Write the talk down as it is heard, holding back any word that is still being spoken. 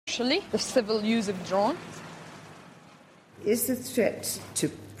especially the civil use of drones. Is the threat to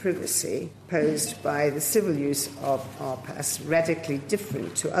privacy posed by the civil use of RPAS radically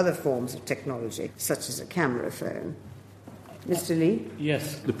different to other forms of technology, such as a camera phone? Mr. Lee?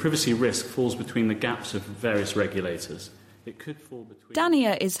 Yes, the privacy risk falls between the gaps of various regulators. It could fall between...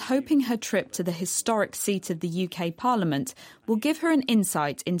 Dania is hoping her trip to the historic seat of the UK Parliament will give her an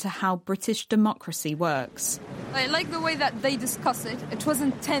insight into how British democracy works. I like the way that they discuss it. It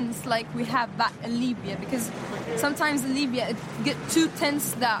wasn't tense like we have back in Libya, because sometimes in Libya it gets too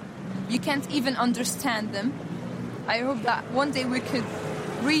tense that you can't even understand them. I hope that one day we could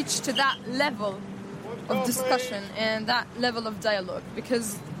reach to that level of discussion and that level of dialogue,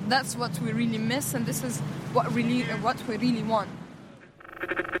 because that's what we really miss, and this is what we really want.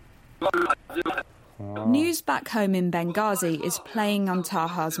 News back home in Benghazi is playing on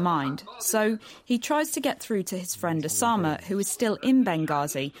Taha's mind, so he tries to get through to his friend Osama, who is still in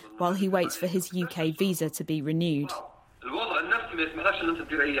Benghazi, while he waits for his UK visa to be renewed.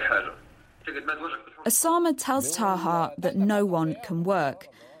 Osama tells Taha that no one can work.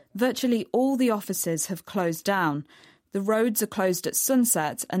 Virtually all the offices have closed down. The roads are closed at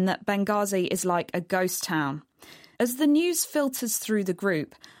sunset, and that Benghazi is like a ghost town. As the news filters through the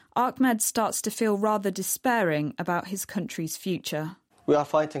group, Ahmed starts to feel rather despairing about his country's future. We are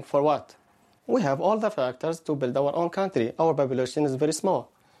fighting for what? We have all the factors to build our own country. Our population is very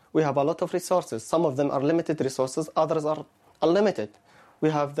small. We have a lot of resources. Some of them are limited resources, others are unlimited. We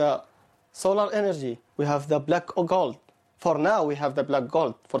have the solar energy. We have the black gold. For now, we have the black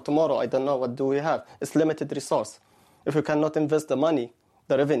gold. For tomorrow, I don't know what do we have. It's limited resource. If we cannot invest the money,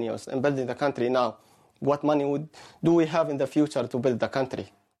 the revenues, in building the country now, what money do we have in the future to build the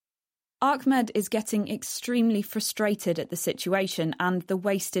country? Ahmed is getting extremely frustrated at the situation and the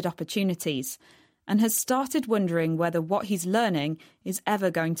wasted opportunities, and has started wondering whether what he's learning is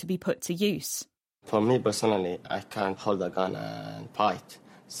ever going to be put to use. For me personally, I can't hold a gun and fight.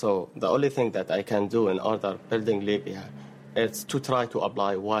 So the only thing that I can do in order building Libya is to try to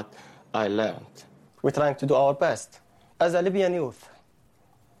apply what I learned. We're trying to do our best as a Libyan youth.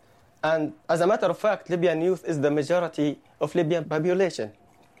 And as a matter of fact, Libyan youth is the majority of Libyan population.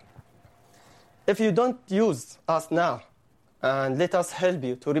 If you don't use us now and let us help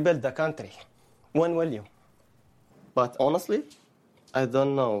you to rebuild the country, when will you? But honestly, I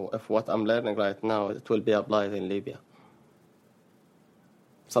don't know if what I'm learning right now, it will be applied in Libya.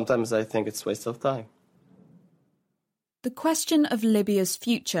 Sometimes I think it's a waste of time. The question of Libya's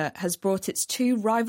future has brought its two rival